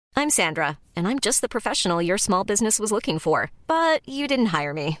I'm Sandra, and I'm just the professional your small business was looking for. But you didn't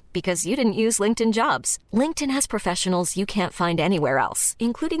hire me because you didn't use LinkedIn Jobs. LinkedIn has professionals you can't find anywhere else,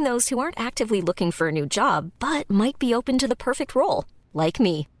 including those who aren't actively looking for a new job, but might be open to the perfect role, like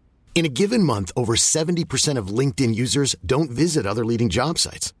me. In a given month, over 70% of LinkedIn users don't visit other leading job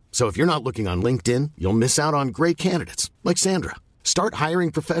sites. So if you're not looking on LinkedIn, you'll miss out on great candidates like Sandra. Start hiring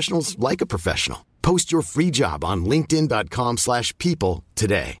professionals like a professional. Post your free job on linkedin.com/people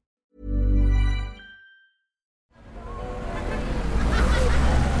today.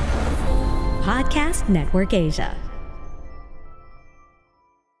 Podcast Network Asia.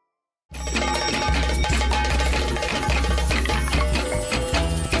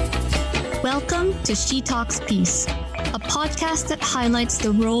 Welcome to She Talks Peace, a podcast that highlights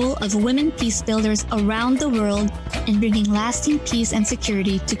the role of women peace builders around the world in bringing lasting peace and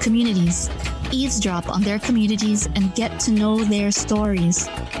security to communities. Eavesdrop on their communities and get to know their stories.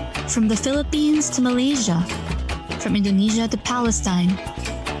 From the Philippines to Malaysia, from Indonesia to Palestine,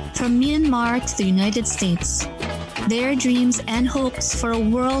 from Myanmar to the United States. Their dreams and hopes for a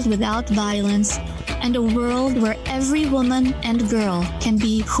world without violence and a world where every woman and girl can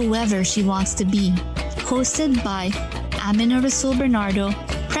be whoever she wants to be. Hosted by Amina Rasul Bernardo,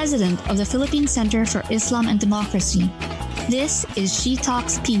 President of the Philippine Center for Islam and Democracy. This is She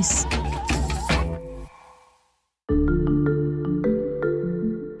Talks Peace.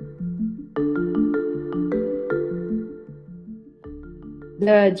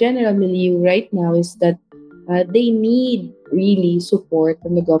 The general milieu right now is that they need really support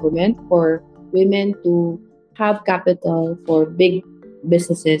from the government for women to have capital for big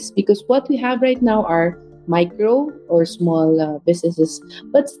businesses, because what we have right now are micro or small businesses,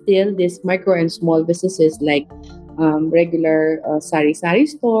 but still these micro and small businesses like regular sari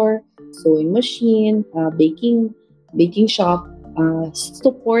store, sewing machine, baking shop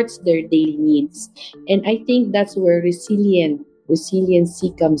supports their daily needs. And I think that's where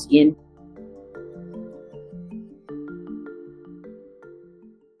resiliency comes in.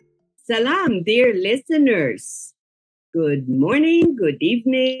 Salam, dear listeners. Good morning, good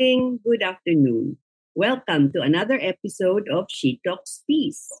evening, good afternoon. Welcome to another episode of She Talks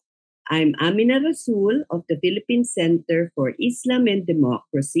Peace. I'm Amina Rasul of the Philippine Center for Islam and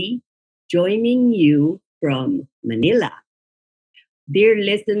Democracy, joining you from Manila. Dear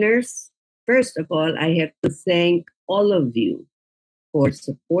listeners, first of all, I have to thank all of you for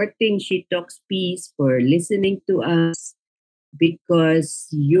supporting She Talks Peace, for listening to us, because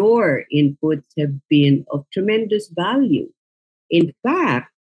your inputs have been of tremendous value. In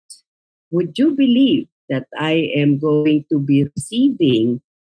fact, would you believe that I am going to be receiving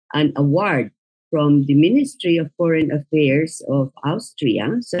an award from the Ministry of Foreign Affairs of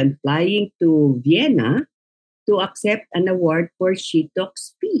Austria? So I'm flying to Vienna to accept an award for She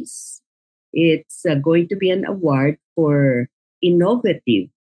Talks Peace. It's going to be an award for innovative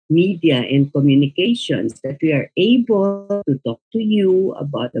media and communications, that we are able to talk to you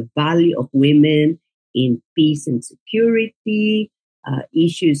about the value of women in peace and security,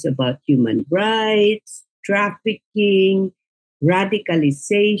 issues about human rights, trafficking,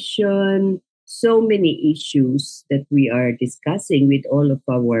 radicalization, so many issues that we are discussing with all of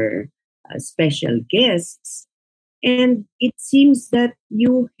our special guests. And it seems that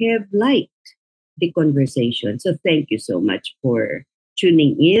you have liked the conversation. So thank you so much for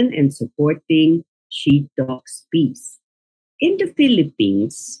tuning in and supporting She Talks Peace. In the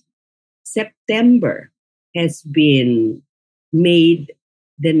Philippines, September has been made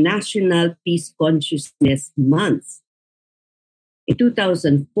the National Peace Consciousness Month. In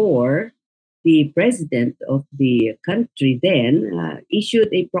 2004, the president of the country then issued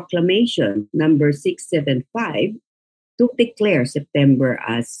a proclamation, number 675, to declare September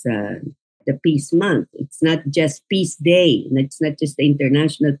as the Peace Month. It's not just Peace Day. It's not just the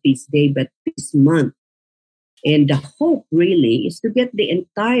International Peace Day, but Peace Month. And the hope really is to get the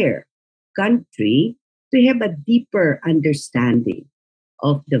entire country to have a deeper understanding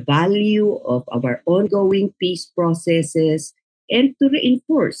of the value of our ongoing peace processes and to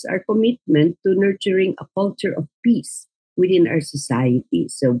reinforce our commitment to nurturing a culture of peace within our society.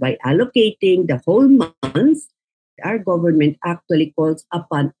 So by allocating the whole month, our government actually calls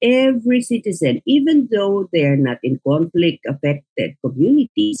upon every citizen, even though they're not in conflict-affected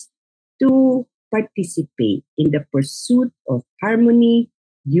communities, to participate in the pursuit of harmony,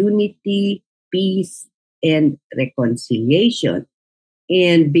 unity, peace, and reconciliation.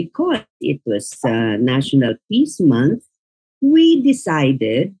 And because it was National Peace Month, we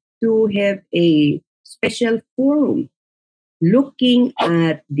decided to have a special forum looking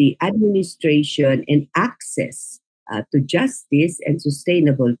at the administration and access to justice and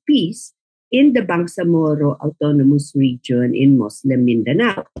sustainable peace in the Bangsamoro Autonomous Region in Muslim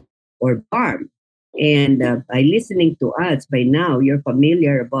Mindanao, or BARM. And by listening to us, by now you're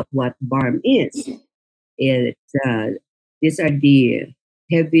familiar about what BARM is. These are the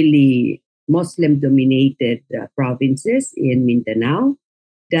heavily Muslim-dominated provinces in Mindanao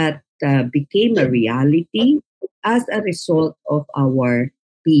that became a reality as a result of our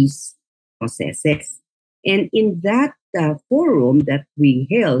peace processes. And in that forum that we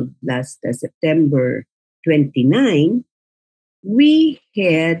held last September 29, we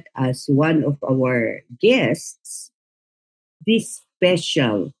had as one of our guests this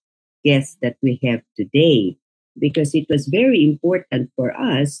special guest that we have today, because it was very important for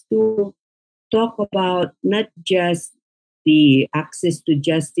us to talk about not just the access to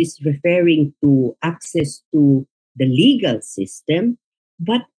justice referring to access to the legal system,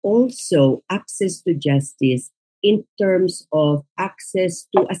 but also access to justice in terms of access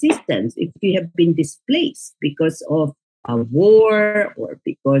to assistance if you have been displaced because of a war or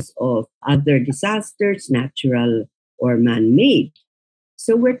because of other disasters, natural or man-made.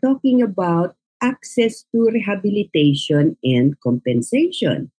 So we're talking about access to rehabilitation and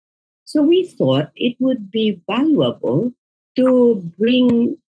compensation. So we thought it would be valuable to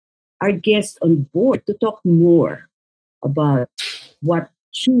bring our guest on board to talk more about what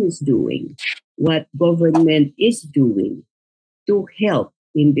she is doing, what government is doing to help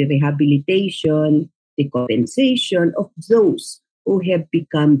in the rehabilitation, the compensation of those who have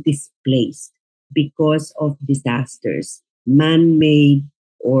become displaced because of disasters, man-made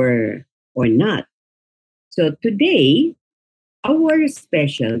or not. So today, our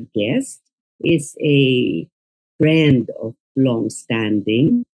special guest is a friend of long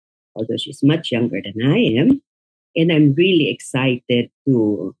standing, although she's much younger than I am. And I'm really excited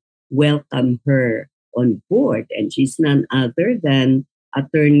to welcome her on board. And she's none other than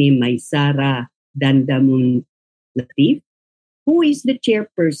Attorney Maisara Dandamun-Latiph, who is the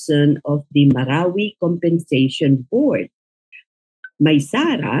chairperson of the Marawi Compensation Board.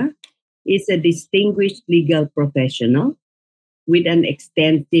 Maisara is a distinguished legal professional with an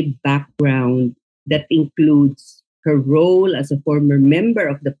extensive background that includes her role as a former member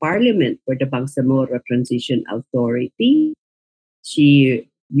of the parliament for the Bangsamoro Transition Authority. She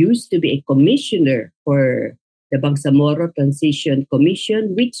used to be a commissioner for the Bangsamoro Transition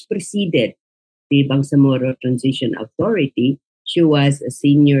Commission, which preceded the Bangsamoro Transition Authority. She was a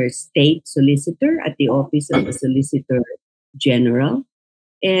senior state solicitor at the Office of the Solicitor General.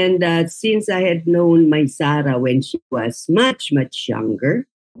 And since I had known Maisara when she was much, much younger,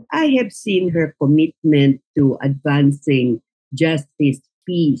 I have seen her commitment to advancing justice,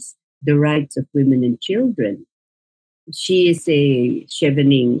 peace, the rights of women and children. She is a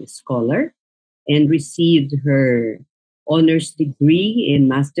Chevening scholar and received her honors degree in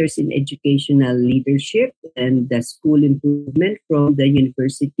Masters in Educational Leadership and the School Improvement from the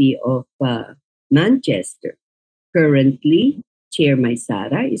University of Manchester. Currently, Chair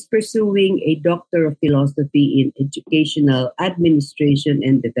Maisara is pursuing a Doctor of Philosophy in Educational Administration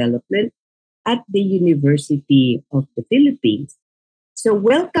and Development at the University of the Philippines. So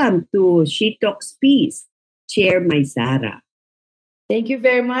welcome to She Talks Peace, Chair Maisara. Thank you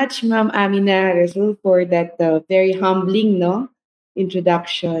very much, Ma'am Amina Rasul, for that very humbling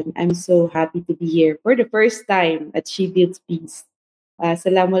introduction. I'm so happy to be here for the first time at She Builds Peace.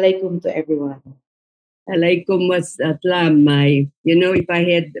 Assalamualaikum to everyone. Alaikum assalam, my. If I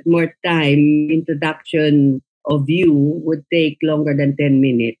had more time, introduction of you would take longer than 10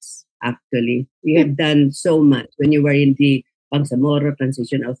 minutes, actually. You have done so much when you were in the Bangsamoro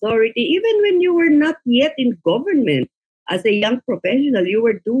Transition Authority, even when you were not yet in government. As a young professional, you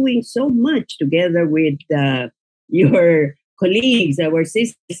were doing so much together with your colleagues, our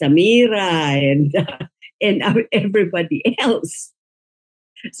sister Samira, and everybody else.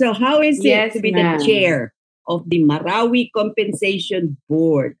 So how is it to be the chair of the Marawi Compensation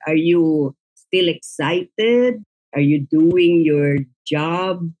Board? Are you still excited? Are you doing your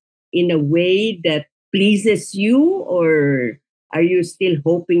job in a way that pleases you? Or are you still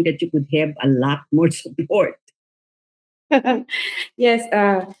hoping that you could have a lot more support? Yes,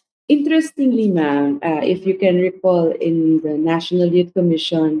 interestingly, ma'am, if you can recall in the National Youth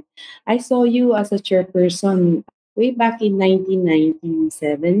Commission, I saw you as a chairperson way back in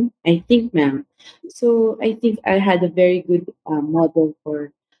 1997, I think, ma'am. So I think I had a very good model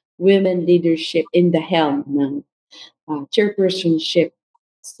for women leadership in the helm ng chairpersonship.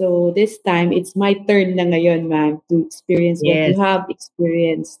 So this time, it's my turn na ngayon, ma'am, to experience what you Yes. have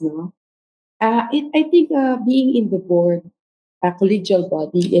experienced, no? I think being in the board, a collegial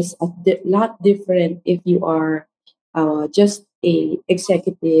body, is a lot different if you are just a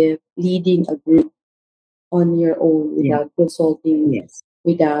executive leading a group on your own Yeah. without consulting, Yes.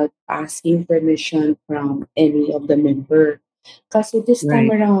 without asking permission from any of the member. Because this time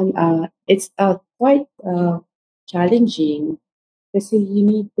Right. around, it's quite challenging because you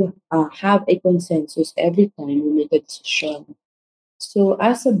need to have a consensus every time you make a decision. So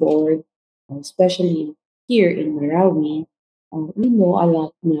as a board, especially here in Marawi, we know a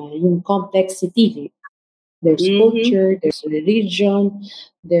lot na yung complexity. There's Mm-hmm. culture, there's religion,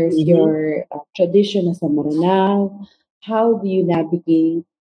 there's Mm-hmm. your tradition as a Maranao. How do you navigate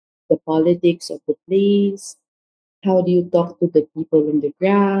the politics of the place? How do you talk to the people on the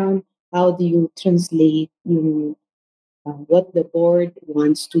ground? How do you translate yung what the board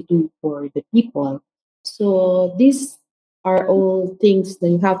wants to do for the people. So these are all things that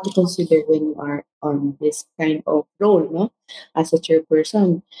you have to consider when you are on this kind of role, no? As a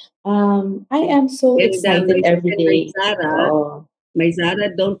chairperson. I am so And excited every day. Maisara, Oh, Maisara,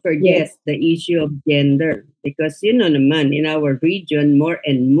 don't forget yes, the issue of gender. Because, naman, in our region, more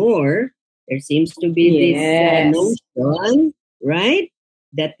and more, there seems to be this yes, notion, right?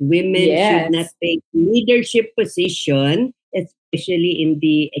 That women should not yes. take leadership position, especially in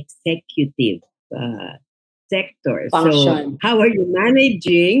the executive uh, sector. So, Function. how are you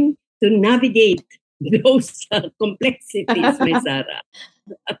managing to navigate those complexities, Maisara?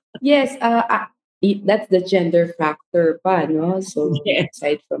 Yes, that's the gender factor pa, no? So Yes.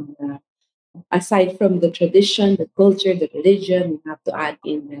 aside from the tradition, the culture, the religion, you have to add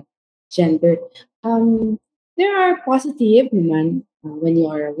in the gender. Um, there are positive naman when you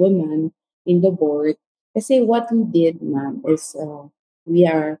are a woman in the board. Kasi what we did, ma'am, is we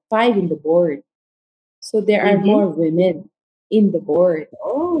are five in the board. So there are Mm-hmm. more women in the board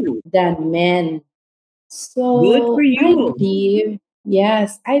Oh, than men. good for So I you. believe,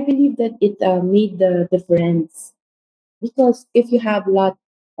 yes, I believe that it made the difference because if you have a lot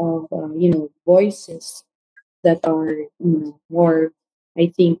of voices that are more,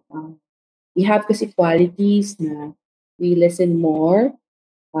 I think we have kasi qualities na we listen more.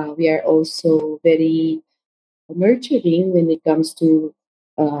 We are also very nurturing when it comes to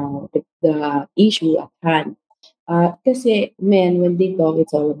the issue at hand. Kasi men, when they talk,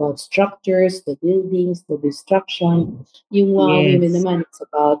 it's all about structures, the buildings, the destruction. Yung women Yes. naman,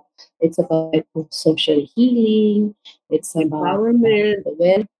 it's about like, social healing. It's about Empowerment. the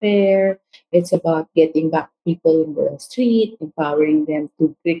welfare. It's about getting back people in the street, empowering them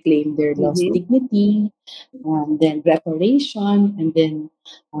to reclaim their lost Mm-hmm. dignity, then reparation, and then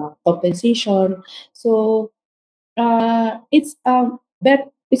compensation. So it's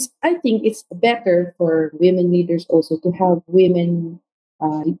I think it's better for women leaders also to have women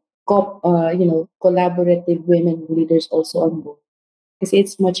uh, collaborative women leaders also on board kasi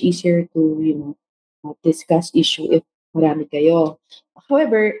it's much easier to discuss issue if marami kayo.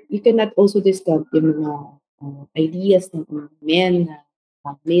 However, you cannot also discount yung mga ideas ng mga men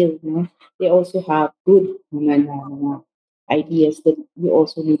na male, no? They also have good mga ideas that you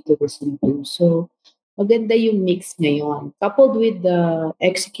also need to listen to. So, maganda yung mix ngayon. Coupled with the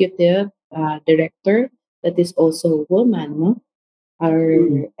executive director that is also a woman, no?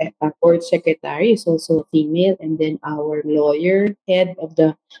 Mm. Our board secretary is also a female, and then our lawyer, head of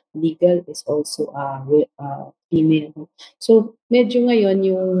the legal, is also a female. So, medyo ngayon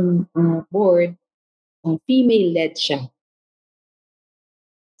yung board, female-led siya.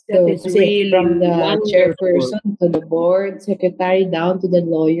 That So, is kasi really from the wonderful. chairperson to the board secretary down to the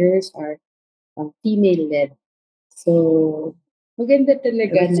lawyers are female-led. So, maganda I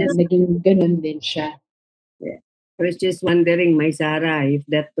talaga was na just naging ganun din siya. yeah. I was just wondering, Maisara, if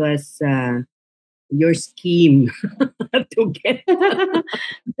that was your scheme to get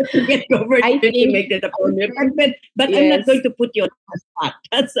to get I government to think, make that appointment. But I'm not going yes. to put you on the spot.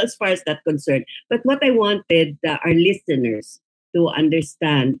 That's as far as that concerned. But what I wanted our listeners to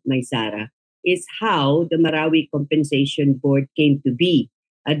understand, my Sarah, is how the Marawi Compensation Board came to be.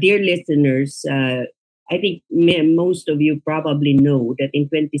 Dear listeners, I think most of you probably know that in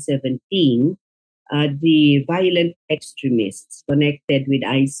 2017, the violent extremists connected with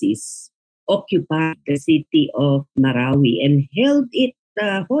ISIS occupied the city of Marawi and held it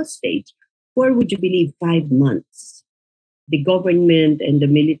hostage for, would you believe, 5 months. The government and the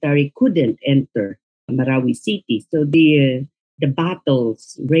military couldn't enter Marawi city. So the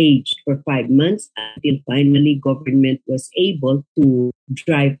battles raged for 5 months until finally government was able to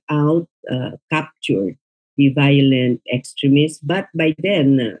drive out, capture the violent extremists. But by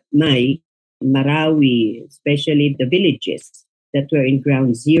then, my Marawi, especially the villages that were in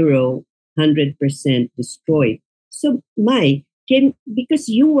ground zero, 100% destroyed. So, Mai, because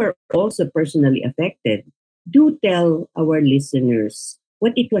you were also personally affected, Do tell our listeners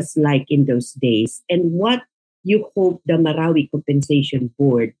what it was like in those days and what you hope the Marawi Compensation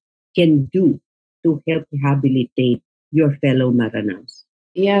Board can do to help rehabilitate your fellow Maranaos.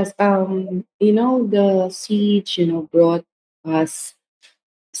 Yes, the siege, brought us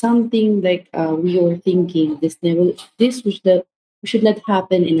something like we were thinking this should not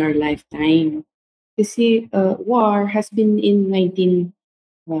happen in our lifetime. You see, war has been in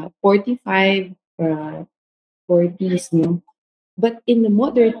 1945, 40s, no? But in the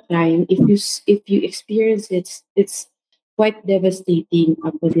modern time, if you experience it, it's quite devastating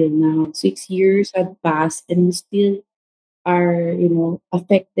up until now. 6 years have passed, and we still are,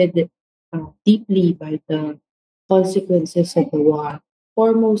 affected deeply by the consequences of the war.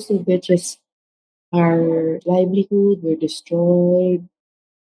 Foremost of which is our livelihood were destroyed,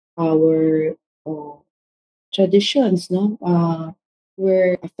 our uh, traditions, no,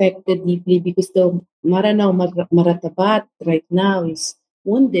 were affected deeply because the Maratabat right now is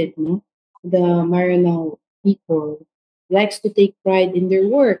wounded, no. The Maranao people likes to take pride in their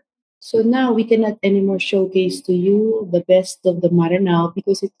work. So now we cannot anymore showcase to you the best of the Maranao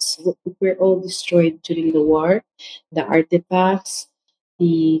because we're all destroyed during the war. The artifacts,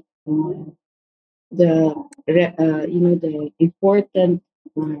 the the important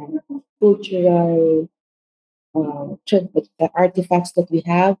cultural artifacts that we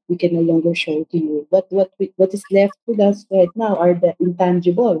have, we can no longer show to you. But what is left with us right now are the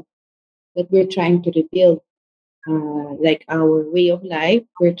intangible that we're trying to rebuild, like our way of life.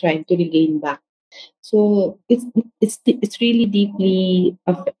 We're trying to regain back. So it's really deeply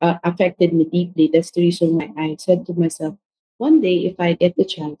affected me deeply. That's the reason why I said to myself, one day if I get the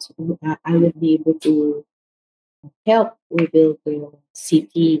chance, I will be able to help rebuild the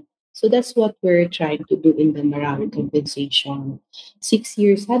city. So that's what we're trying to do in the Marawi compensation. 6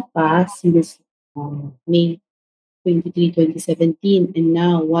 years had passed since May 23, 2017, and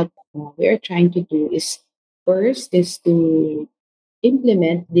now what we're trying to do is first is to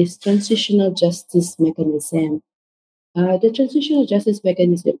implement this transitional justice mechanism. The transitional justice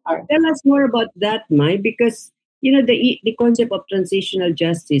mechanism are Tell us more about that, Mai, because the concept of transitional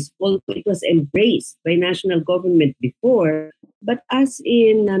justice, also it was embraced by national government before, but as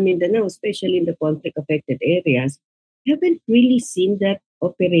in Mindanao, especially in the conflict affected areas, haven't really seen that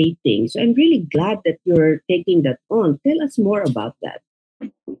operating. So I'm really glad that you're taking that on. Tell us more about that.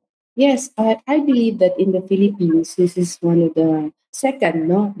 yes, I believe that in the Philippines, this is one of the second,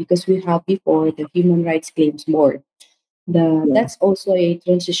 no, because we have before the Human Rights Claims Board. Yeah. That's also a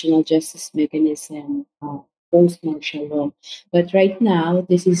transitional justice mechanism, post martial law. But right now,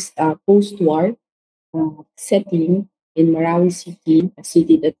 this is a post war setting in Marawi City, a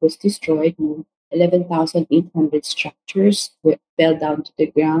city that was destroyed. 11,800 structures fell down to the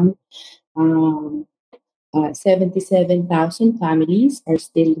ground. Um, 77,000 families are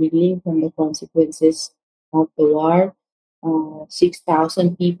still reeling from the consequences of the war.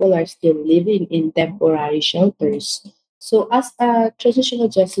 6,000 people are still living in temporary shelters. So, as a transitional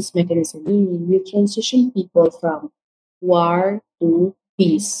justice mechanism, meaning we transition people from war to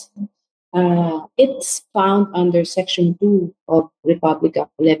peace. It's found under Section 2 of Republic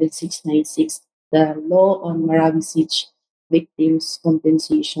Act 11696, the Law on Marawi Siege Victims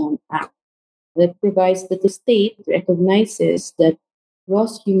Compensation Act, that provides that the state recognizes that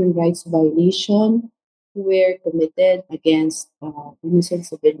gross human rights violations were committed against innocent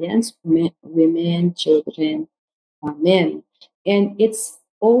civilians, women, children, men. And it's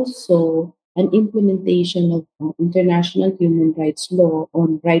also an implementation of international human rights law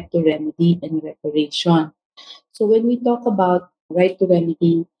on right to remedy and reparation. So when we talk about right to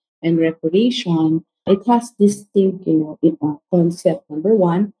remedy and reparation, it has distinct, concept. Number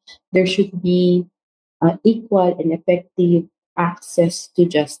one, there should be equal and effective access to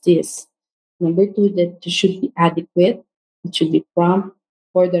justice. Number two, that it should be adequate, it should be prompt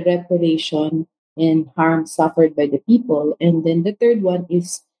for the reparation and harm suffered by the people. And then the third one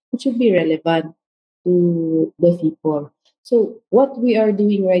is it should be relevant to the people. So what we are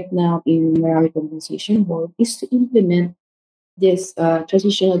doing right now in Marawi Compensation Board is to implement this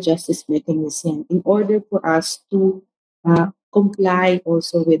transitional justice mechanism in order for us to comply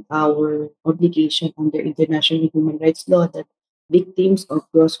also with our obligation under international human rights law that victims of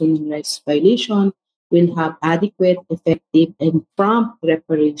gross human rights violation will have adequate, effective, and prompt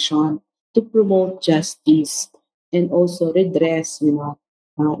reparation to promote justice and also redress,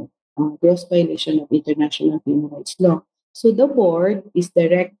 gross violation of international human rights law. So the board is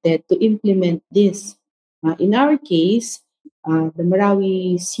directed to implement this. In our case, the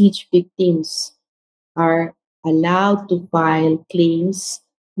Marawi siege victims are allowed to file claims,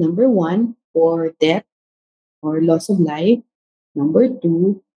 number one, for death, or loss of life. Number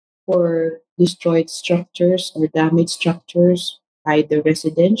two, for destroyed structures or damaged structures, either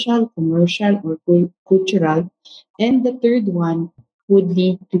residential, commercial, or cultural. And the third one would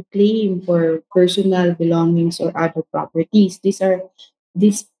be to claim for personal belongings or other properties. This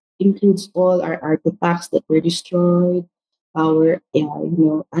includes all our artifacts that were destroyed, our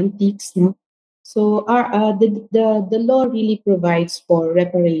antiques. No? So the law really provides for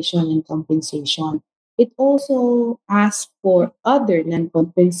reparation and compensation. It also asks for other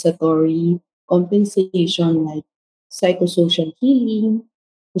non-compensatory compensation like psychosocial healing,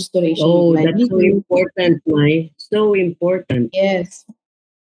 restoration of Oh, that's so livelihood, important, Mai. So important. yes,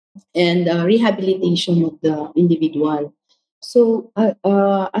 and rehabilitation of the individual. So,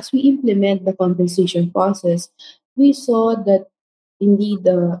 as we implement the compensation process, we saw that indeed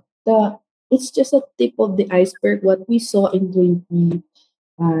the it's just a tip of the iceberg. What we saw in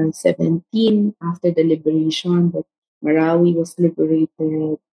 2017 after the liberation, that Marawi was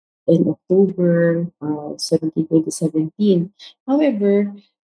liberated in October 17, 2017. However,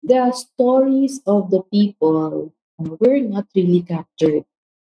 the stories of the people were not really captured,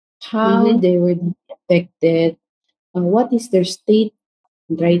 how Mm-hmm. they were affected, what is their state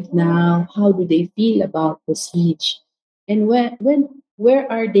right now, how do they feel about the siege, and where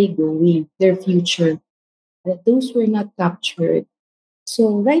are they going, their future. Those were not captured.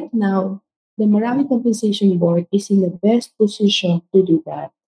 So right now, the Marawi Compensation Board is in the best position to do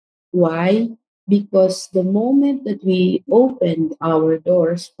that. Why? Because the moment that we opened our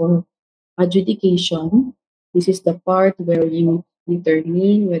doors for adjudication, this is the part where you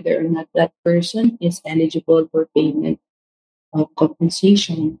determine whether or not that person is eligible for payment of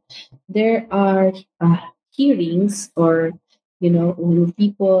compensation. There are hearings, or when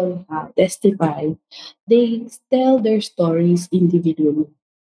people testify, they tell their stories individually.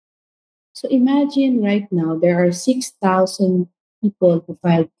 So imagine right now there are 6,000 people who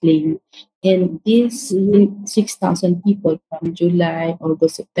filed claim, and these Mm-hmm. 6,000 people from July,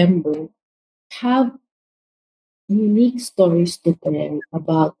 August, September have unique stories to tell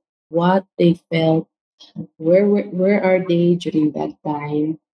about what they felt, where are they during that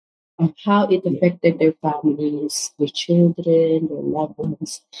time, and how it affected their families, their children, their loved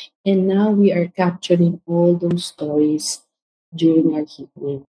ones. And now we are capturing all those stories during our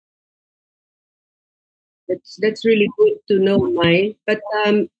hearing. That's really good to know, Mai. But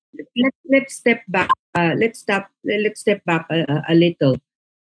let's step back. Let's step back a little.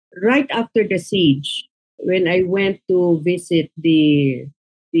 Right after the siege, when I went to visit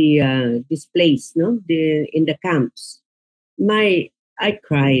this place, no, the in the camps, my I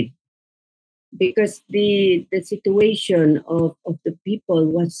cried because the situation of the people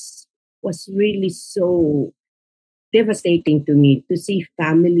was really so devastating to me, to see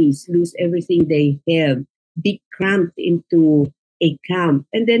families lose everything they have, be cramped into a camp.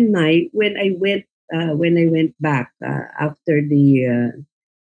 And then my when I went back after the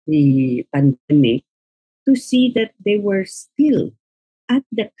pandemic, to see that they were still at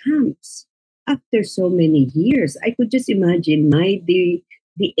the camps after so many years. I could just imagine the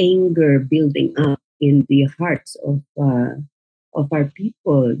anger building up in the hearts of our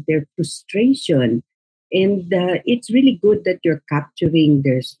people, their frustration. And it's really good that you're capturing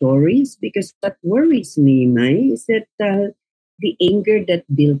their stories, because what worries me, Mai, is that the anger that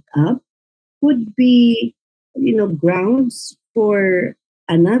built up could be, grounds for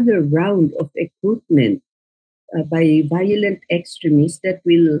another round of recruitment by violent extremists that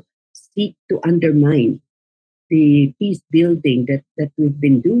will seek to undermine the peace building that we've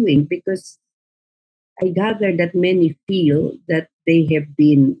been doing, because I gather that many feel that they have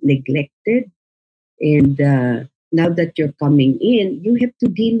been neglected, and now that you're coming in, you have to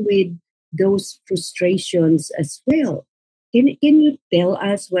deal with those frustrations as well. Can you tell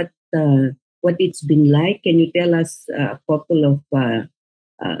us what it's been like? Can you tell us a couple of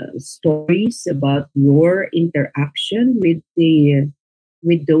stories about your interaction with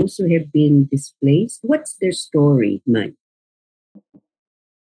those who have been displaced? What's their story, Mike?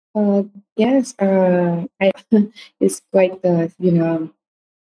 Uh, yes, it's quite a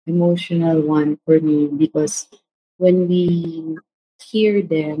emotional one for me, because when we hear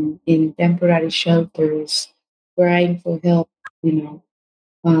them in temporary shelters crying for help, you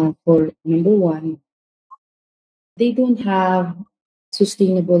know, for number one, they don't have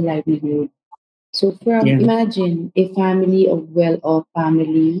sustainable livelihood. So from Yeah. imagine a family of well-off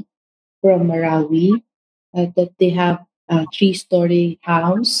family from Marawi, that they have a three-story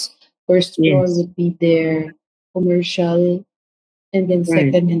house. First floor Yes. would be their commercial, and then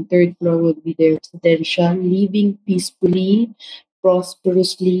Right. second and third floor would be their residential, living peacefully,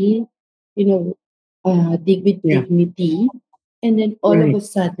 prosperously. You know, dig with Yeah. dignity, and then all of Right. a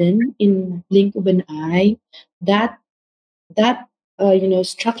sudden, in blink of an eye, that that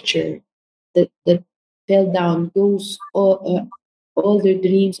structure that fell down, those all their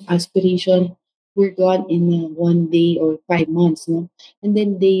dreams, aspiration were gone in one day or 5 months, no? And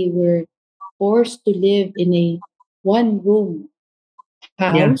then they were forced to live in a one room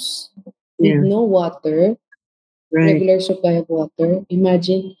Yeah. house with Yeah. no water, Right. regular supply of water,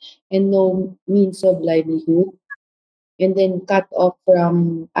 imagine, and no means of livelihood, and then cut off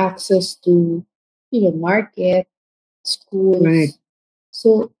from access to, market, Right. schools.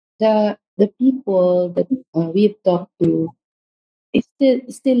 So the people that we've talked to is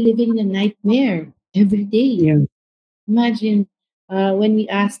still living in a nightmare every day. Yeah. Imagine when we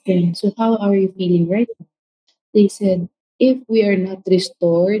asked them, so how are you feeling right now? They said, if we are not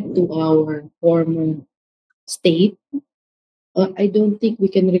restored to our former state, I don't think we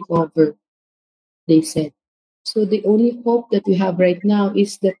can recover, they said. So the only hope that we have right now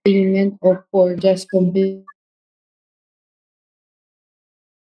is the payment of for just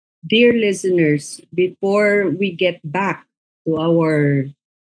Dear listeners, before we get back to our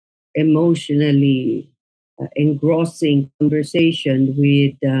emotionally engrossing conversation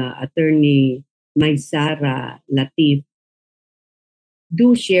with Attorney Maisara Latif,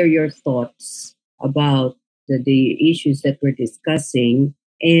 do share your thoughts about the issues that we're discussing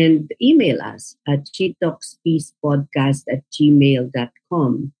and email us at shetalkspeacepodcast at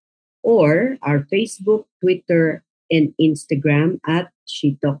gmail.com or our Facebook, Twitter, and Instagram at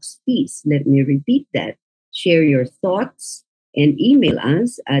She Talks Peace. Let me repeat that. Share your thoughts and email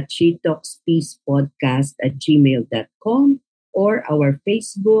us at shetalkspeacepodcast at gmail.com or our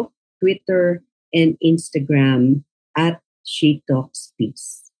Facebook, Twitter, and Instagram at She Talks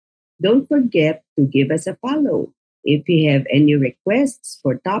Peace. Don't forget to give us a follow. If you have any requests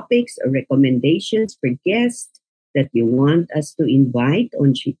for topics or recommendations for guests that you want us to invite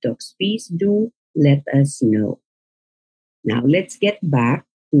on She Talks Peace, do let us know. Now let's get back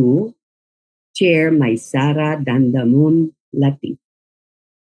to Chair Maisara Dandamun-Latiph.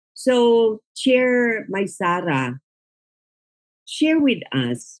 So, Chair Maisara, share with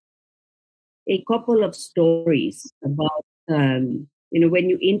us a couple of stories about when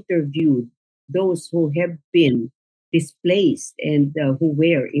you interviewed those who have been displaced and who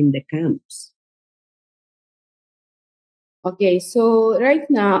were in the camps. Okay, so right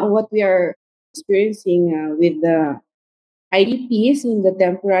now, what we are experiencing with the IDPs in the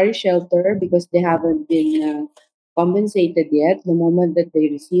temporary shelter, because they haven't been compensated yet. The moment that they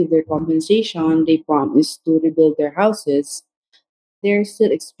receive their compensation, they promise to rebuild their houses. They're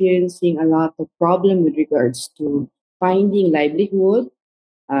still experiencing a lot of problem with regards to finding livelihood,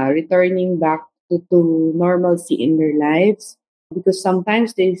 returning back to normalcy in their lives, because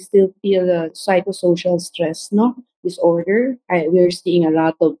sometimes they still feel psychosocial stress, no, disorder. We're seeing a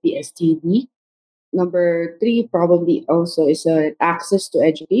lot of PSTD. Number three probably also is access to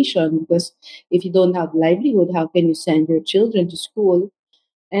education, because if you don't have livelihood, how can you send your children to school?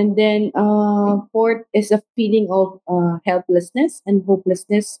 And then fourth is a feeling of helplessness and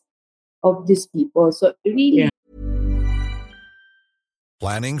hopelessness of these people. So Yeah. really,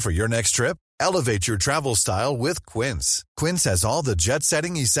 Planning for your next trip? Elevate your travel style with Quince. Quince has all the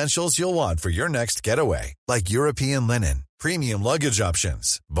jet-setting essentials you'll want for your next getaway, like European linen, premium luggage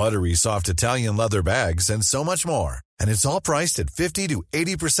options, buttery soft Italian leather bags, and so much more. And it's all priced at 50 to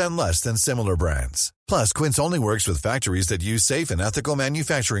 80% less than similar brands. Plus, Quince only works with factories that use safe and ethical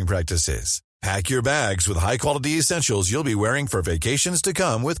manufacturing practices. Pack your bags with high-quality essentials you'll be wearing for vacations to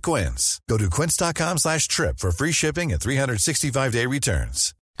come with Quince. Go to quince.com/trip for free shipping and 365-day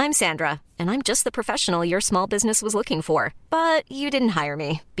returns. I'm Sandra, and I'm just the professional your small business was looking for. But you didn't hire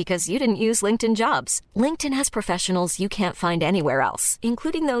me because you didn't use LinkedIn Jobs. LinkedIn has professionals you can't find anywhere else,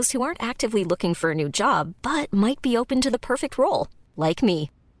 including those who aren't actively looking for a new job, but might be open to the perfect role, like me.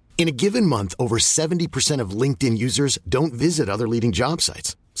 In a given month, over 70% of LinkedIn users don't visit other leading job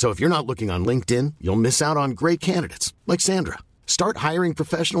sites. So if you're not looking on LinkedIn, you'll miss out on great candidates like Sandra. Start hiring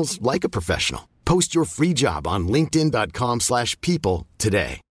professionals like a professional. Post your free job on linkedin.com/people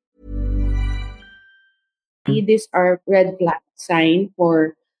today. these are red flag sign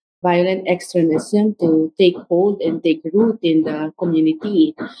for violent extremism to take hold and take root in the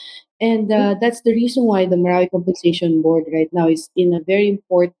community. And that's the reason why the Marawi Compensation Board right now is in a very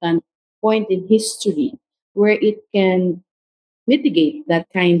important point in history where it can mitigate that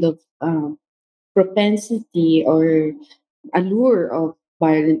kind of propensity or allure of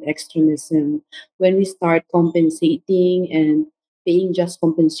violent extremism when we start compensating and paying just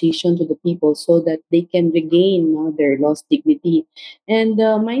compensation to the people so that they can regain their lost dignity. And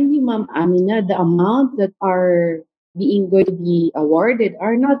mind you, Ma'am Amina, the amount that are being going to be awarded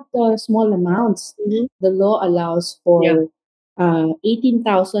are not small amounts. Mhm. The law allows Yeah. for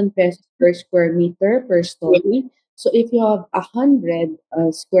 18,000 pesos per square meter per story. So if you have 100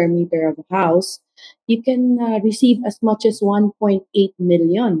 square meter of a house, you can receive as much as 1.8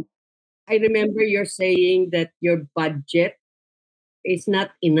 million. I remember you're saying that your budget is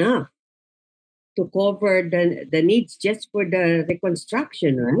not enough to cover the needs just for the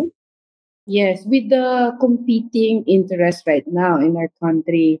reconstruction, right? Yes, with the competing interests right now in our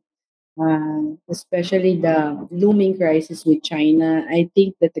country, especially the looming crisis with China, I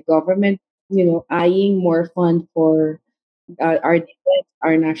think that the government, eyeing more fund for our defense,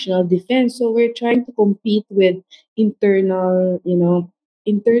 our national defense. So we're trying to compete with internal,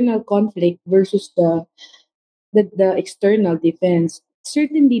 internal conflict versus the external defense.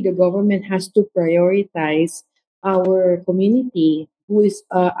 Certainly, the government has to prioritize our community who is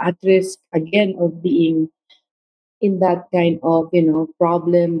at risk again of being in that kind of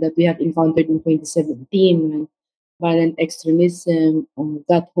problem that we have encountered in 2017 when violent extremism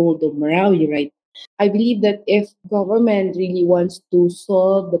got hold of Marawi, right? I believe that if government really wants to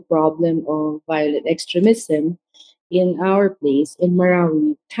solve the problem of violent extremism in our place in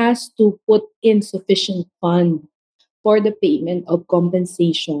Marawi, it has to put in sufficient fund for the payment of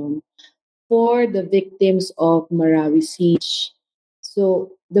compensation for the victims of Marawi siege.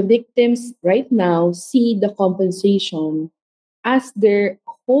 So the victims right now see the compensation as their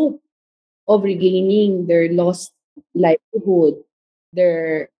hope of regaining their lost livelihood,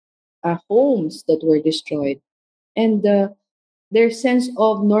 their homes that were destroyed, and their sense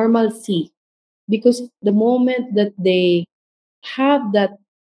of normalcy. Because the moment that they have that,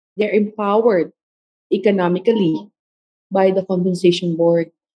 they're empowered economically by the compensation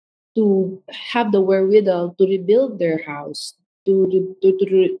board to have the wherewithal to rebuild their house, to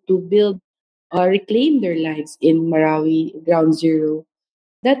build or reclaim their lives in Marawi Ground Zero.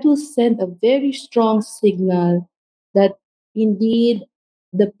 That will send a very strong signal that indeed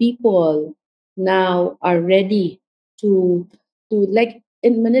the people now are ready to like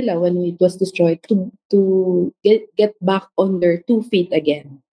in Manila when it was destroyed to get back on their 2 feet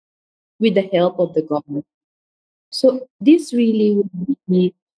again with the help of the government. So this really would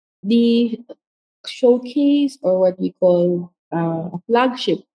be the showcase or what we call a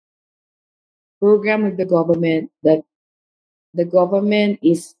flagship program of the government, that the government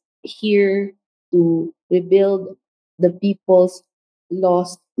is here to rebuild the people's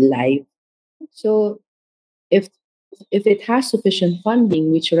lost life. So if if it has sufficient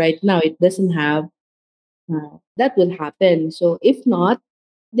funding, which right now it doesn't have, that will happen. So if not,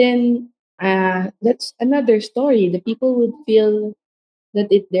 then that's another story. The people would feel that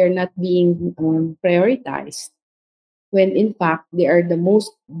they're not being prioritized when in fact they are the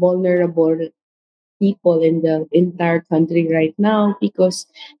most vulnerable people in the entire country right now, because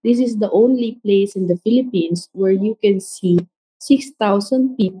this is the only place in the Philippines where you can see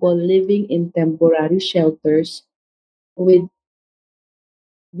 6,000 people living in temporary shelters with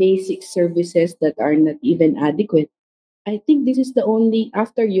basic services that are not even adequate. I think this is the only,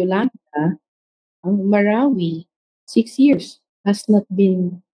 after Yolanda, Marawi, 6 years has not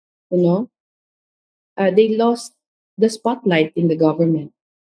been, you know, they lost the spotlight in the government.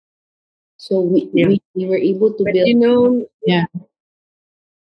 So Yeah. we were able to But build, yeah,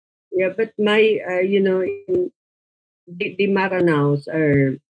 yeah, but my, the Maranaos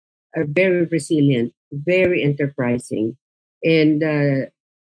are very resilient, very enterprising. And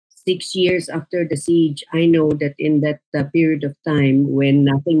 6 years after the siege, I know that in that period of time when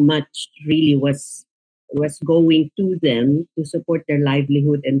nothing much really was going to them to support their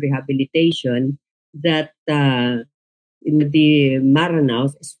livelihood and rehabilitation, that the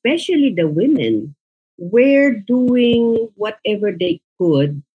Maranaos, especially the women, were doing whatever they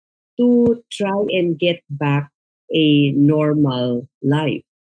could to try and get back a normal life.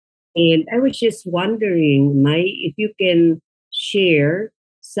 And I was just wondering, Mai, if you can share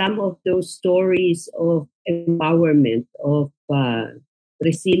some of those stories of empowerment, of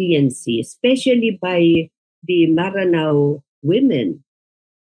resiliency, especially by the Maranao women.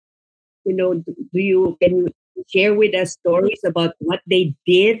 Do you can you share with us stories about what they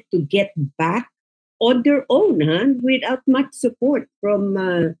did to get back on their own, huh? Without much support from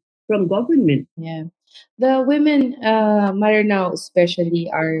government. yeah. The women, Maranao especially,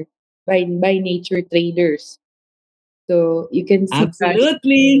 are by nature traders. So you can see us,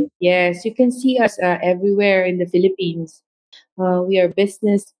 Absolutely. yes, you can see us everywhere in the Philippines. We are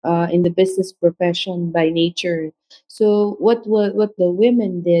business in the business profession by nature. So what the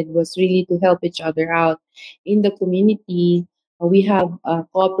women did was really to help each other out in the community. We have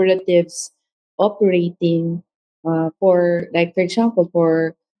cooperatives operating for, like, for example,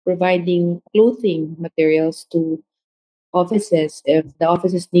 for providing clothing materials to offices. If the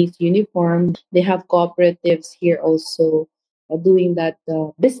offices needs uniform, they have cooperatives here also doing that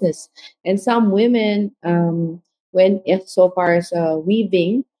business. And some women went as so far as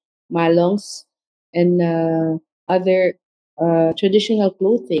weaving malongs and other traditional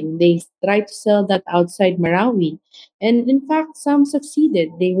clothing. They tried to sell that outside Marawi, and in fact, some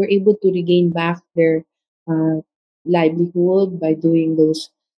succeeded. They were able to regain back their uh, livelihood by doing those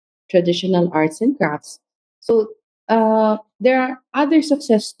traditional arts and crafts. So there are other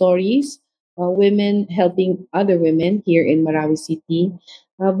success stories, women helping other women here in Marawi City,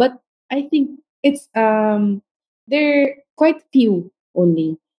 but I think it's they're quite few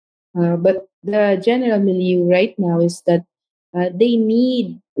only. But the general milieu right now is that they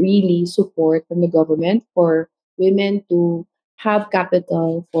need really support from the government for women to have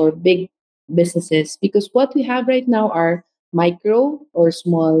capital for big businesses, because what we have right now are micro or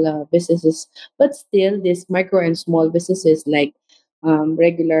small businesses, but still these micro and small businesses like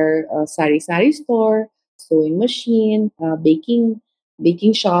regular sari store, sewing machine, baking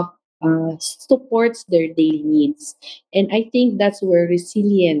shop supports their daily needs. And I think that's where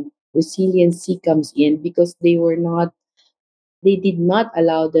resiliency comes in, because they did not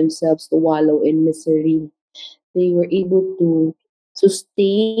allow themselves to wallow in misery. They were able to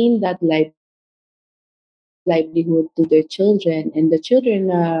sustain that livelihood to their children, and the children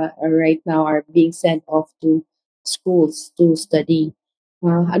are right now are being sent off to schools to study.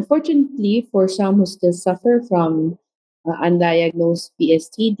 Unfortunately, for some who still suffer from undiagnosed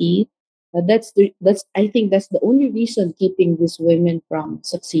PSTD, that's I think that's the only reason keeping these women from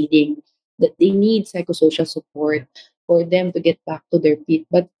succeeding. That they need psychosocial support for them to get back to their feet.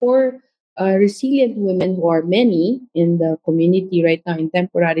 But for resilient women, who are many in the community right now in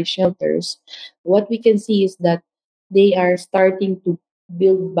temporary shelters, what we can see is that they are starting to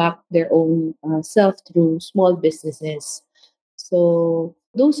build back their own self through small businesses. So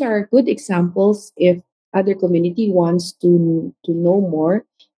those are good examples. If other community wants to know more,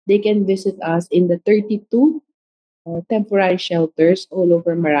 they can visit us in the 32 temporary shelters all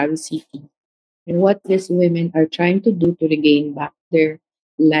over Marawi City, and what these women are trying to do to regain back their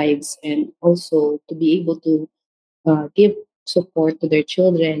lives, and also to be able to give support to their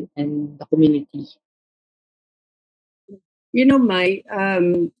children and the community. My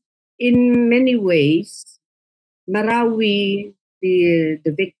in many ways, Marawi, the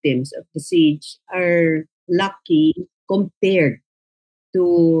victims of the siege are lucky compared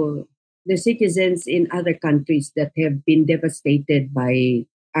to the citizens in other countries that have been devastated by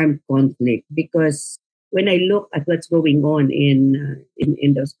armed conflict. Because when I look at what's going on in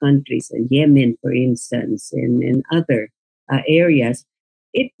those countries, in Yemen, for instance, and in other areas,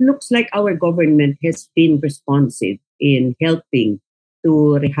 it looks like our government has been responsive in helping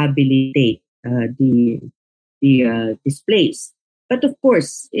to rehabilitate the displaced. But of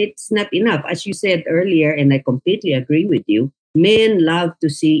course, it's not enough. As you said earlier, and I completely agree with you, men love to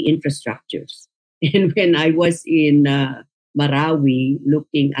see infrastructures. And when I was in Marawi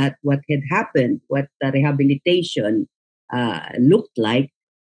looking at what had happened, what the rehabilitation looked like,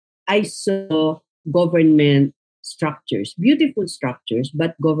 I saw government structures, beautiful structures,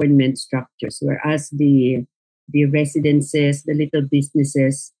 but government structures, whereas the residences, the little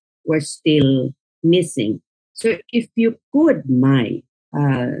businesses were still missing. So if you could,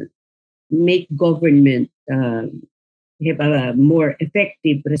 make government have a more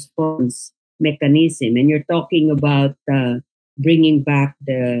effective response mechanism, and you're talking about bringing back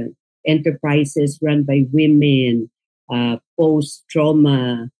the enterprises run by women, post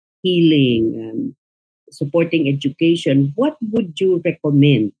trauma healing, supporting education, what would you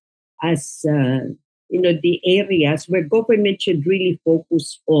recommend as the areas where government should really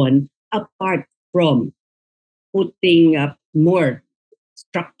focus on, apart from putting up more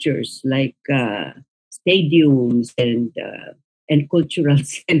structures like stadiums and cultural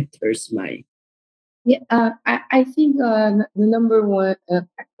centers, my Yeah, I think the number one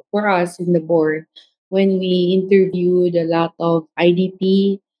for us in the board, when we interviewed a lot of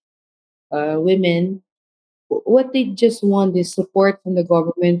IDP women, what they just want is support from the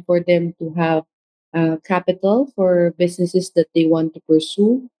government for them to have capital for businesses that they want to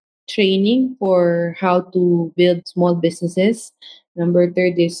pursue, training for how to build small businesses, Number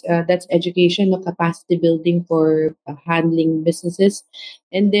third is that's education, capacity building for handling businesses.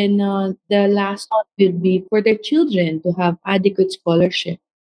 And then the last one would be for their children to have adequate scholarship.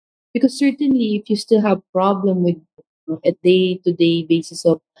 Because certainly, if you still have problem with a day-to-day basis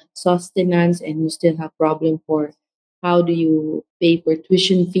of sustenance, and you still have problem for how do you pay for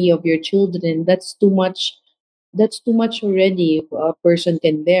tuition fee of your children, that's too much. That's too much already. If a person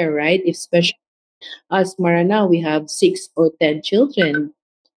can bear, right? Especially us, Marana, we have 6 or 10 children.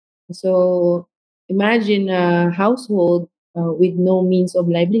 So imagine a household with no means of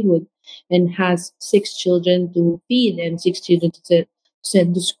livelihood and has 6 children to feed and 6 children to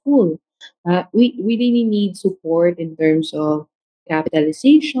send to school. We really need support in terms of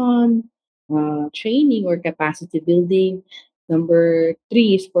capitalization, training, or capacity building. Number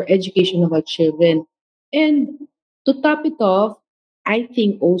three is for education of our children. And to top it off, I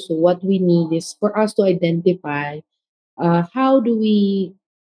think also what we need is for us to identify how do we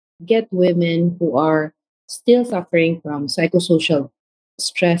get women who are still suffering from psychosocial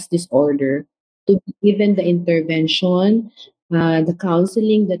stress disorder to be given the intervention, the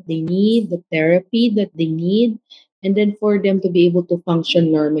counseling that they need, the therapy that they need, and then for them to be able to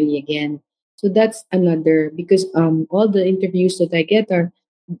function normally again. So that's another because all the interviews that I get are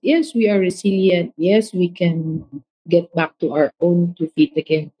yes, we are resilient, yes, we can get back to our own 2 feet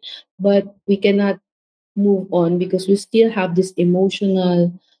again, but we cannot move on because we still have this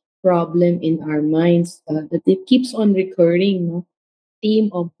emotional problem in our minds that it keeps on recurring. No?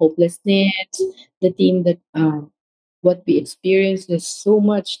 Theme of hopelessness, the theme that what we experience is so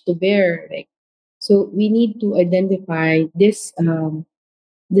much to bear. Like so, we need to identify this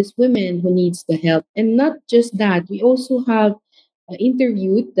women who needs the help, and not just that. We also have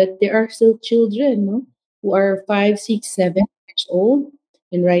interviewed that there are still children no, who are 5, 6, 7 years old,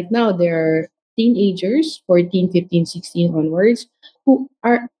 and right now there are teenagers, 14, 15, 16 onwards, who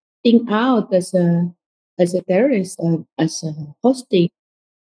are acting out as a terrorist, as a hostage,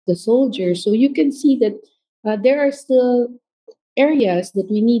 the soldier. So you can see that there are still areas that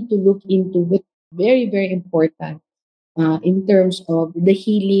we need to look into, but very, very important in terms of the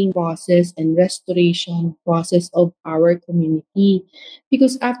healing process and restoration process of our community.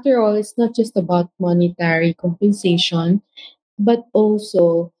 Because after all, it's not just about monetary compensation, but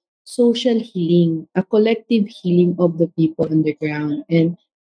also social healing, a collective healing of the people on the ground. And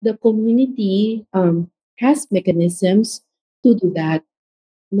the community has mechanisms to do that.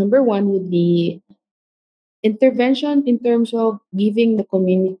 Number one would be intervention in terms of giving the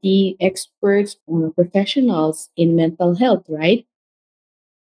community experts or professionals in mental health, right?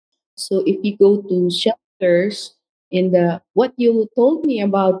 So if you go to shelters in the what you told me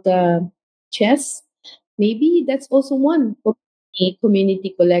about the chess, maybe that's also one of a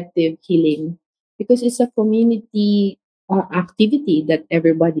community collective healing because it's a community activity that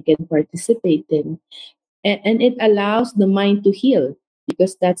everybody can participate in, and it allows the mind to heal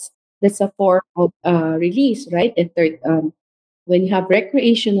because that's a form of release, right? And third, when you have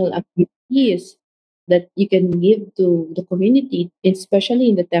recreational activities that you can give to the community, especially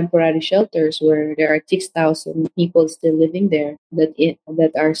in the temporary shelters where there are 6,000 people still living there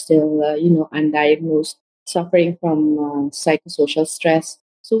that are still, undiagnosed, suffering from psychosocial stress.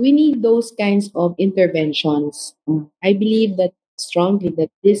 So we need those kinds of interventions. I believe that strongly that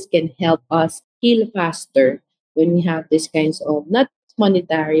this can help us heal faster when we have these kinds of not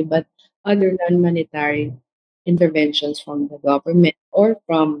monetary but other non-monetary interventions from the government or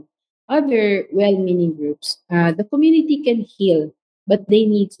from other well-meaning groups. The community can heal, but they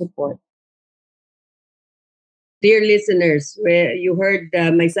need support. Dear listeners, you heard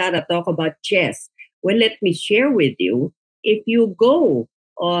Maisara talk about chess. Well, let me share with you. If you go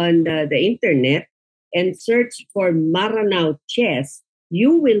on the internet and search for Maranao chess,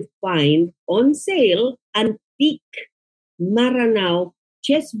 you will find on sale antique Maranao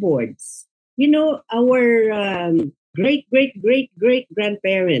chessboards. You know, our great, great, great, great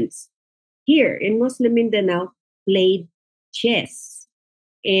grandparents here in Muslim Mindanao played chess.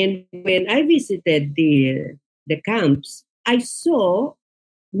 And when I visited the camps, I saw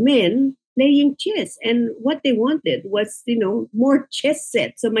men playing chess, and what they wanted was, more chess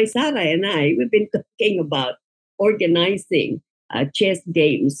sets. So my Sarah and I, we've been talking about organizing chess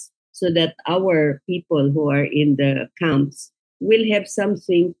games so that our people who are in the camps will have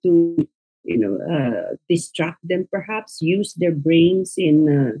something to, distract them, perhaps use their brains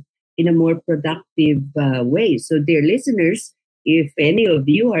in a more productive way. So, dear listeners, if any of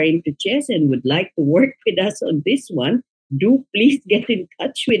you are into chess and would like to work with us on this one, do please get in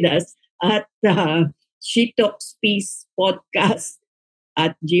touch with us at She Talks Peace Podcast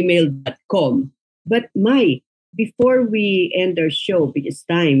at gmail.com. But before we end our show, because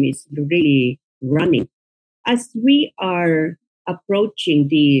time is really running, as we are approaching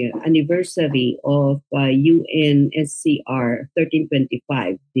the anniversary of UNSCR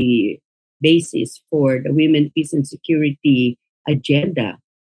 1325, the basis for the Women, Peace and Security agenda,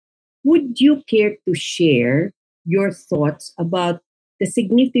 would you care to share your thoughts about the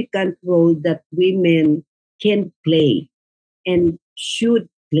significant role that women can play and should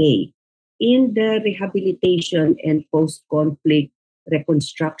play in the rehabilitation and post-conflict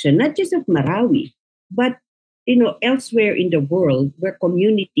reconstruction, not just of Marawi, but elsewhere in the world where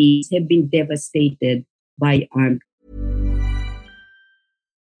communities have been devastated by armed.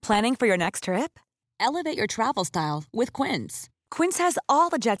 Planning for your next trip? Elevate your travel style with Quince. Quince has all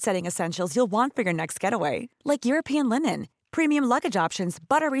the jet-setting essentials you'll want for your next getaway, like European linen, premium luggage options,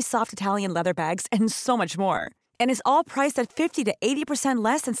 buttery soft Italian leather bags, and so much more. And is all priced at 50 to 80%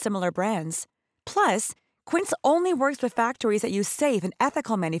 less than similar brands. Plus, Quince only works with factories that use safe and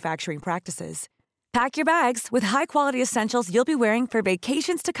ethical manufacturing practices. Pack your bags with high-quality essentials you'll be wearing for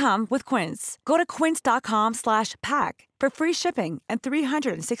vacations to come with Quince. Go to quince.com/pack for free shipping and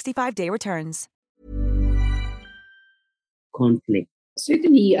 365-day returns. Conflict.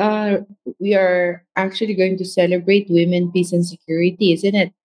 Certainly, we are actually going to celebrate Women, Peace, and Security, isn't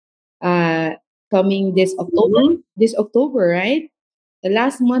it? Uh, Coming this October. Mhm. This October, right? The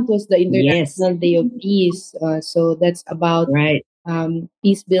last month was the Yes, International Day of Peace. So that's about right.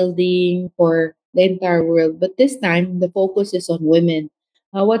 peace building for the entire world. But this time, the focus is on women.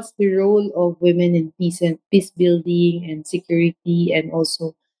 What's the role of women in peace building and security, and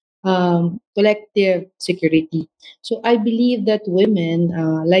also collective security? So I believe that women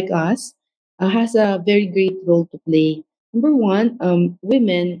like us has a very great role to play. Number one,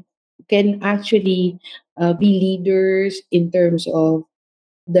 women can actually be leaders in terms of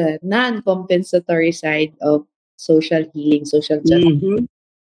the non-compensatory side of social healing, social justice. Hmm.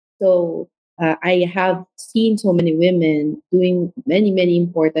 So I have seen so many women doing many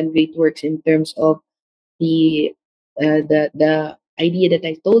important great works in terms of the the idea that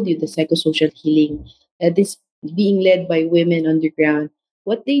I told you, the psychosocial healing, this being led by women on the ground.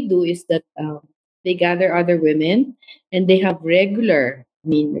 What they do is that they gather other women and they have regular, I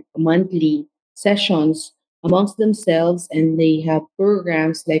mean, monthly sessions amongst themselves, and they have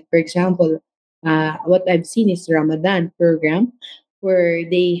programs like, for example, what I've seen is Ramadan program where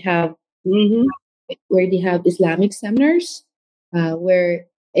Hmm. they have Islamic seminars where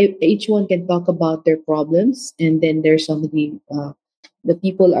each one can talk about their problems, and then there's somebody, the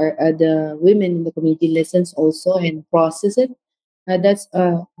people are the women in the community listens also and process it. That's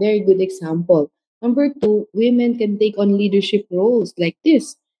a very good example. Number two, women can take on leadership roles like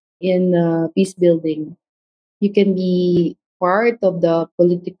this in peace building. You can be part of the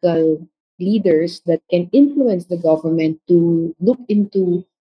political leaders that can influence the government to look into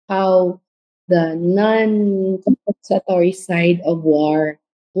how the non-compensatory side of war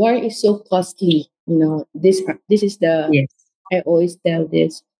is so costly. This is the, Yes. I always tell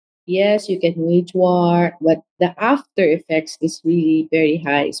this. Yes, you can wage war, but the after effects is really very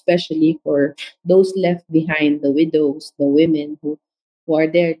high, especially for those left behind, the widows, the women who are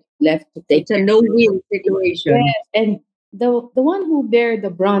there left to take. It's a no-win situation. Yes, and the one who bear the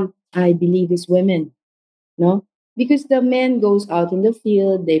brunt, I believe, is women. No, because the men goes out in the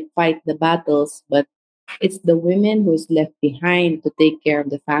field, they fight the battles, but it's the women who's left behind to take care of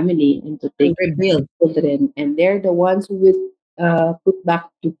the family and to take And rebuild. children, and they're the ones who will put back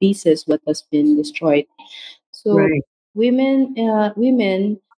to pieces what has been destroyed. So Right. women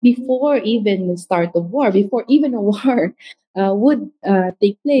before even the start of war, before even a war would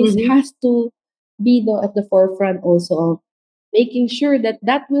take place, Hmm. has to be at the forefront also of making sure that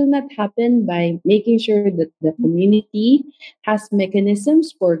that will not happen by making sure that the community has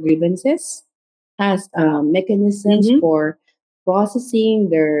mechanisms for grievances, has mechanisms Hmm. for processing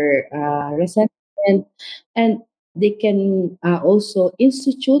their resentment, and they can also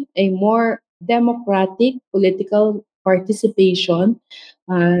institute a more democratic political participation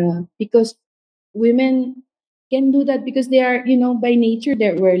because women can do that because they are, by nature,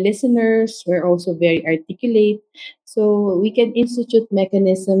 we're listeners, we're also very articulate. So we can institute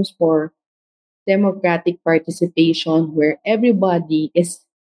mechanisms for democratic participation where everybody is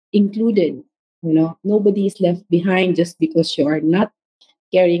included. Nobody is left behind just because you are not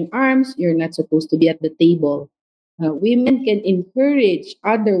carrying arms, you're not supposed to be at the table. Women can encourage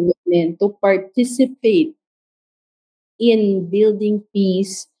other women to participate in building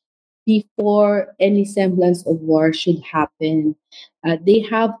peace before any semblance of war should happen. They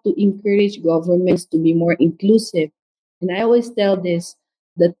have to encourage governments to be more inclusive. And I always tell this,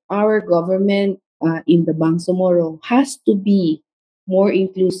 that our government in the Bangsamoro has to be more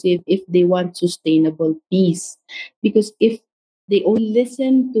inclusive if they want sustainable peace. Because if they only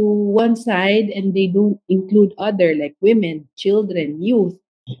listen to one side and they don't include other like women, children, youth,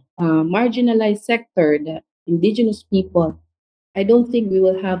 marginalized sector, the indigenous people, I don't think we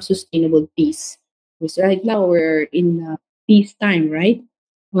will have sustainable peace. Because right now we're in peace time, right?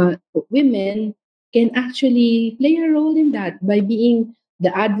 But women can actually play a role in that by being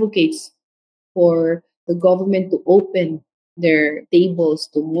the advocates for the government to open their tables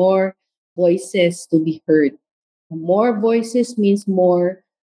to more voices to be heard. More voices means more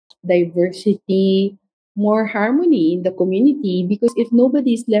diversity, more harmony in the community. Because if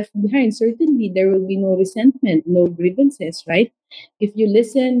nobody is left behind, certainly there will be no resentment, no grievances, right? If you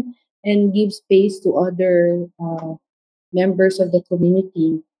listen and give space to other members of the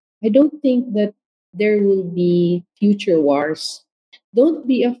community, I don't think that there will be future wars. Don't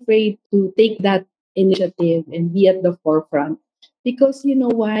be afraid to take that initiative and be at the forefront. Because you know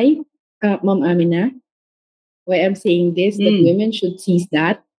why, Ma'am Amina, why I'm saying this, that Mm. women should seize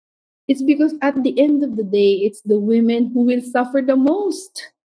that? It's because at the end of the day, it's the women who will suffer the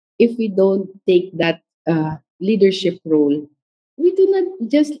most if we don't take that leadership role. We do not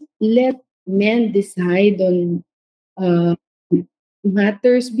just let men decide on uh,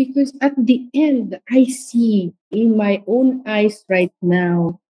 matters, because at the end, I see in my own eyes right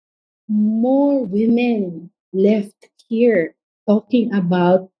now more women left here talking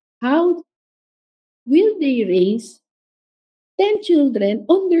about how will they raise 10 children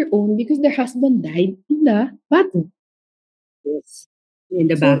on their own because their husband died in the battle. Yes. In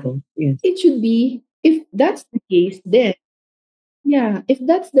the So battle. Yes. it should be, if that's the case, then, yeah, if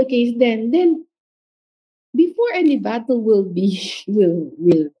that's the case, then before any battle will be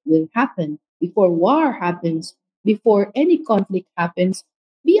will happen, before war happens, before any conflict happens,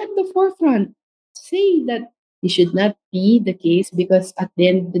 be at the forefront. Say that it should not be the case, because at the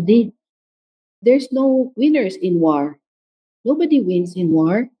end of the day, there's no winners in war. Nobody wins in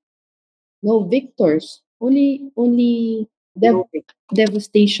war. No victors. Only No.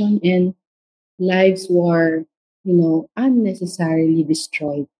 devastation, and lives were, unnecessarily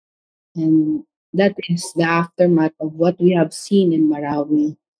destroyed. And that is the aftermath of what we have seen in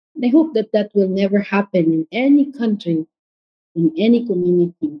Marawi. And I hope that that will never happen in any country, in any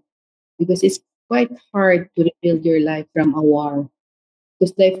community, because it's quite hard to rebuild your life from a war.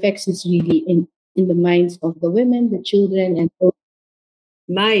 Because the effects is really in the minds of the women, the children, and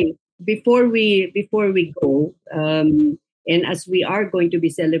My before we go, and as we are going to be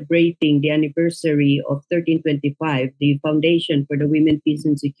celebrating the anniversary of 1325, the Foundation for the Women, Peace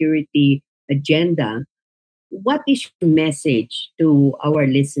and Security agenda, what is your message to our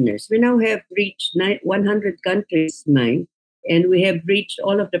listeners? We now have reached 100 countries, Mai, and we have reached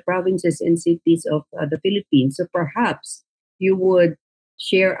all of the provinces and cities of the Philippines. So perhaps you would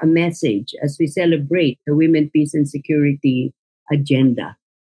share a message as we celebrate the Women, Peace and Security agenda.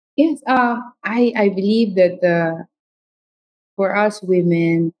 yes, I believe that for us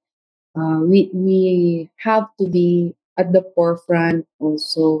women, we have to be at the forefront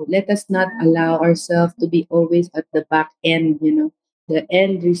also. Let us not allow ourselves to be always at the back end, the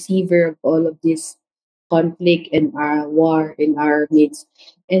end receiver of all of this conflict and our war in our midst.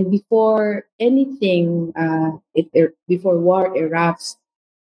 And before anything, before war erupts,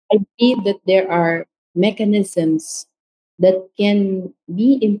 I believe that there are mechanisms that can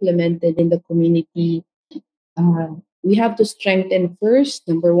be implemented in the community. We have to strengthen first,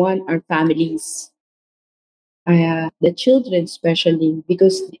 number one, our families, the children especially,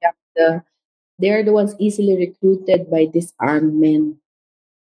 because they're the ones easily recruited by disarmed men.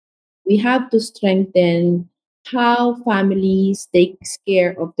 We have to strengthen how families take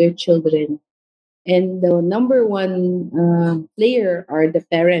care of their children. And the number one player are the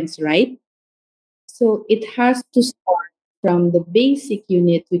parents, right? So it has to start from the basic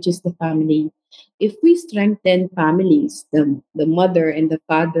unit, which is the family. If we strengthen families, the mother and the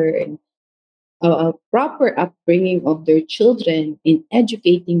father, and a proper upbringing of their children, in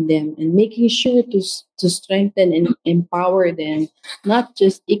educating them and making sure to strengthen and empower them, not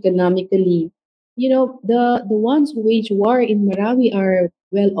just economically. The ones who wage war in Marawi are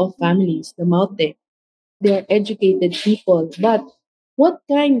well-off families, the Maute. They are educated people, but what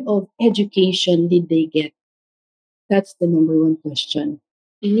kind of education did they get? That's the number one question.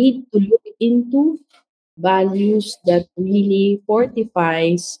 We need to look into values that really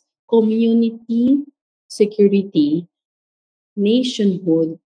fortifies community security,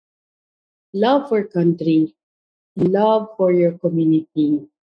 nationhood, love for country, love for your community.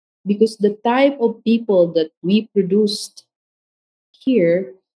 Because the type of people that we produced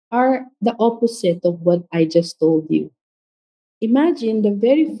here are the opposite of what I just told you. Imagine the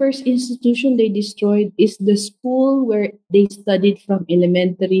very first institution they destroyed is the school where they studied from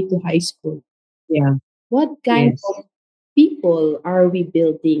elementary to high school. Yeah. What kind Yes. of people are we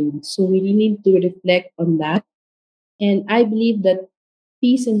building? So we really need to reflect on that. And I believe that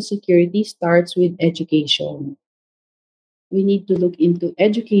peace and security starts with education. We need to look into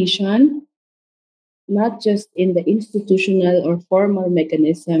education, not just in the institutional or formal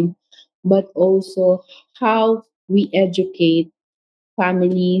mechanism, but also how we educate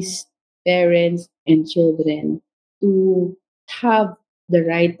families, parents, and children to have the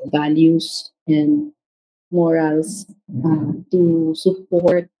right values and morals to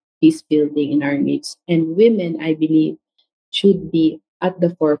support peace building in our midst. And women, I believe, should be at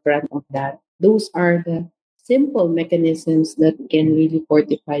the forefront of that. Those are the simple mechanisms that can really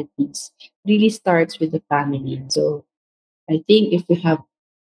fortify peace. Really starts with the family. So I think if we have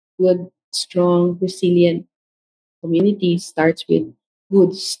good, strong, resilient communities, starts with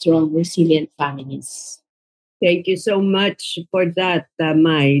good, strong, resilient families. Thank you so much for that,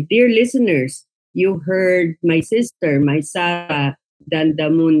 my dear listeners. You heard my sister, Maisara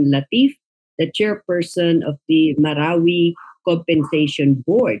Dandamun-Latiph, the chairperson of the Marawi Compensation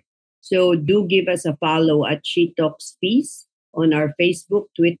Board. So do give us a follow at She Talks Peace on our Facebook,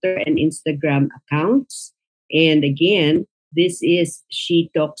 Twitter, and Instagram accounts. And again, this is She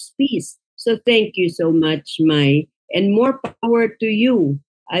Talks Peace. So thank you so much, Mai, and more power to you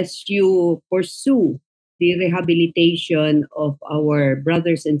as you pursue the rehabilitation of our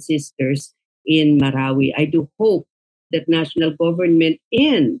brothers and sisters in Marawi. I do hope that national government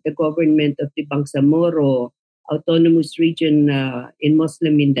and the government of the Bangsamoro Autonomous Region in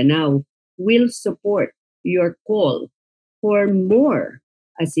Muslim Mindanao will support your call for more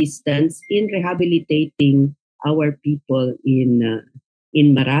assistance in rehabilitating our people in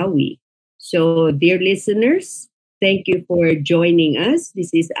Marawi. So, dear listeners, thank you for joining us.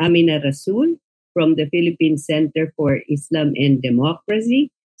 This is Amina Rasul from the Philippine Center for Islam and Democracy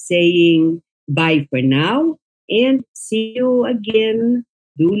saying bye for now and see you again.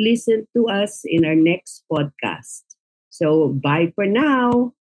 Do listen to us in our next podcast. So bye for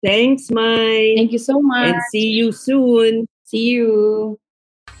now. Thanks, Mai. Thank you so much. And see you soon. See you.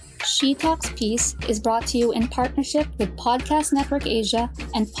 She Talks Peace is brought to you in partnership with Podcast Network Asia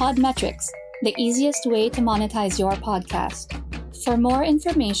and Podmetrics, the easiest way to monetize your podcast. For more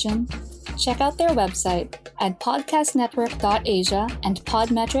information, check out their website at podcastnetwork.asia and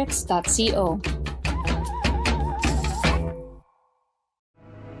podmetrics.co.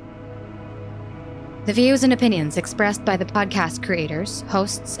 The views and opinions expressed by the podcast creators,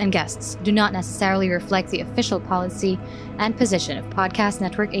 hosts, and guests do not necessarily reflect the official policy and position of Podcast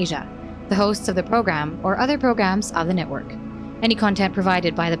Network Asia, the hosts of the program, or other programs of the network. Any content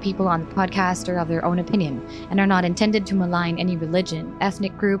provided by the people on the podcast are of their own opinion and are not intended to malign any religion,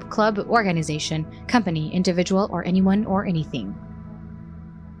 ethnic group, club, organization, company, individual, or anyone or anything.